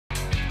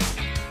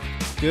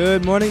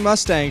Good morning,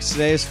 Mustangs.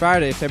 Today is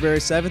Friday, February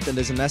 7th, and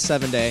it is an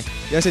S7 day.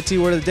 The SAT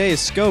word of the day is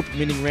scope,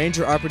 meaning range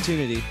or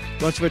opportunity.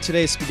 Lunch for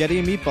today is spaghetti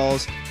and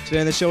meatballs. Today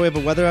on the show we have a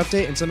weather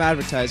update and some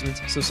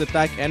advertisements, so sit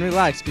back and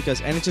relax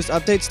because NHS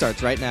Update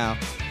starts right now.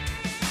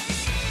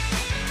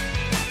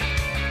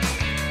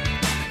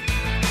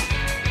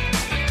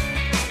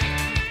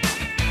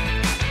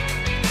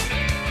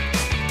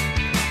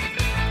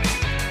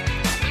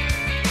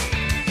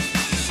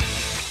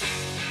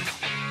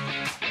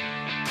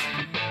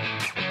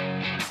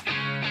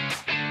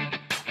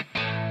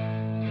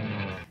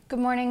 Good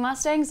morning,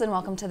 Mustangs, and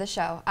welcome to the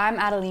show. I'm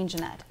Adeline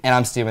Jeanette. And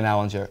I'm Stephen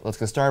Allinger. Let's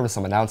get started with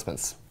some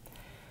announcements.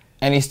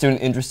 Any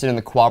student interested in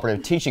the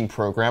Cooperative Teaching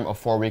Program, a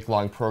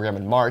 4-week-long program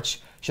in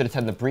March, should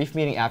attend the brief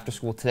meeting after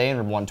school today in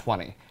room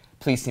 120.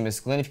 Please see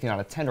Ms. Glynn if you cannot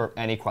attend or have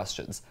any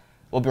questions.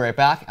 We'll be right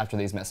back after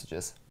these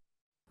messages.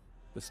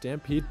 The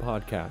Stampede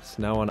Podcast,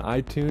 now on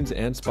iTunes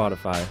and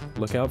Spotify.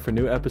 Look out for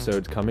new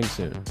episodes coming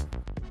soon.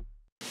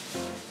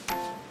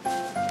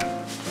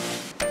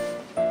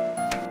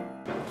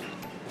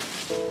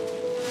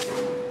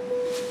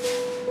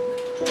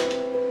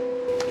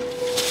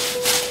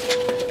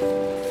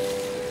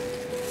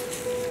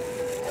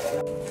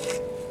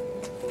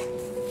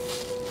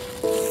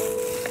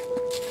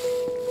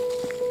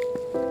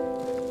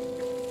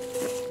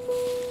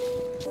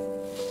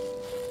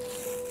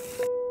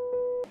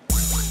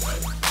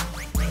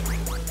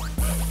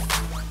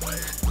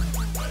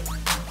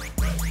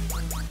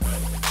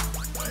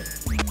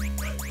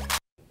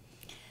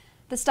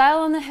 The Style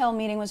on the Hill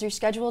meeting was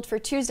rescheduled for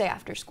Tuesday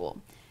after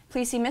school.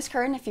 Please see Ms.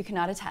 Curtin if you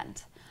cannot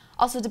attend.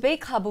 Also,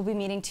 Debate Club will be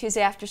meeting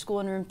Tuesday after school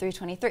in room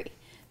 323.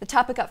 The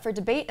topic up for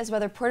debate is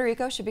whether Puerto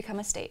Rico should become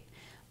a state.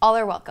 All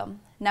are welcome.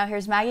 Now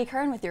here's Maggie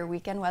Curran with your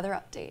weekend weather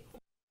update.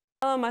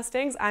 Hello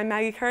Mustangs, I'm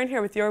Maggie Curran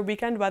here with your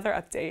weekend weather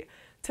update.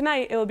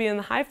 Tonight it will be in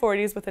the high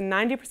 40s with a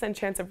 90%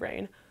 chance of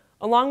rain.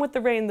 Along with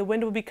the rain, the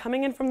wind will be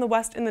coming in from the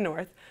west and the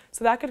north,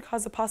 so that could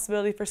cause a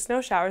possibility for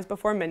snow showers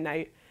before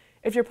midnight.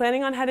 If you're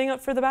planning on heading out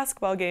for the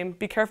basketball game,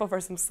 be careful for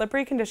some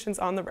slippery conditions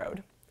on the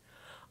road.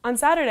 On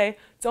Saturday,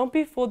 don't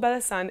be fooled by the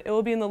sun. It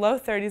will be in the low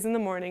 30s in the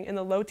morning and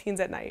the low teens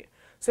at night.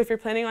 So if you're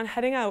planning on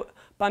heading out,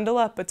 bundle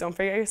up, but don't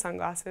forget your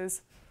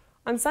sunglasses.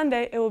 On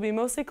Sunday, it will be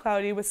mostly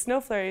cloudy with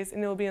snow flurries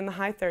and it will be in the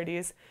high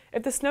 30s.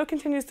 If the snow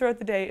continues throughout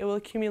the day, it will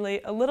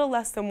accumulate a little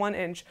less than 1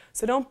 inch,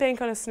 so don't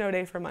bank on a snow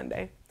day for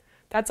Monday.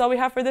 That's all we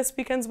have for this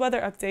weekend's weather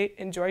update.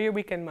 Enjoy your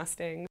weekend,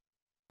 Mustangs.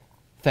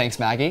 Thanks,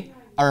 Maggie.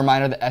 A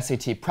reminder that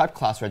SAT prep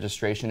class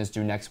registration is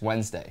due next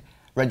Wednesday.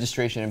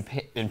 Registration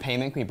and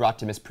payment can be brought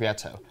to Ms.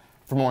 Prieto.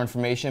 For more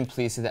information,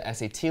 please see the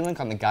SAT link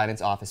on the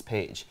guidance office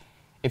page.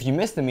 If you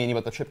missed the meeting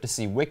about the trip to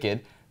see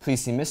Wicked,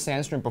 please see Ms.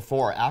 Sandstrom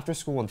before or after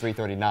school in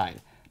 339.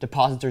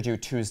 Deposits are due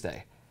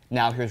Tuesday.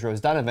 Now here's Rose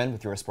Donovan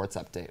with your sports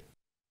update.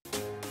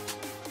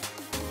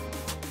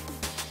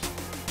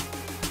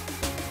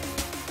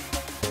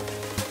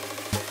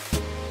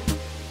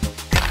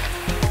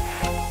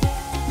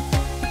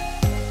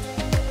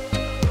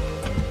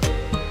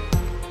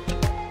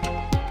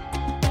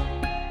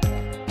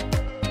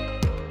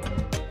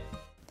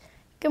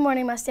 Good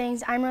morning,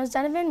 Mustangs. I'm Rose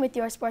Donovan with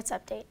your sports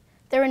update.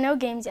 There were no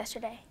games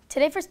yesterday.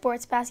 Today for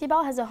sports,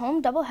 basketball has a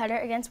home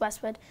doubleheader against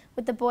Westwood,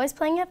 with the boys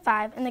playing at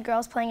 5 and the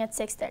girls playing at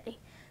 6:30.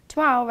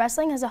 Tomorrow,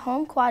 wrestling has a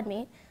home quad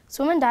meet,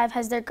 swim and dive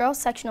has their girls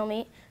sectional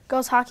meet,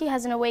 girls hockey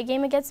has an away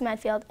game against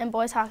Medfield, and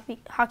boys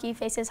hockey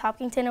faces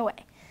Hopkinton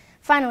away.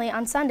 Finally,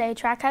 on Sunday,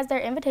 track has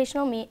their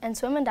invitational meet and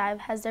swim and dive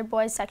has their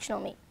boys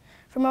sectional meet.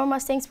 For more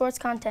Mustang sports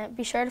content,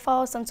 be sure to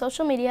follow us on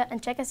social media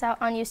and check us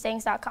out on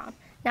ustangs.com.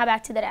 Now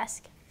back to the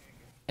desk.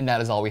 And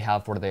that is all we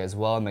have for today as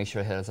well. Make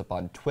sure to hit us up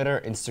on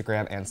Twitter,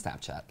 Instagram, and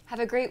Snapchat. Have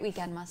a great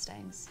weekend,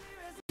 Mustangs.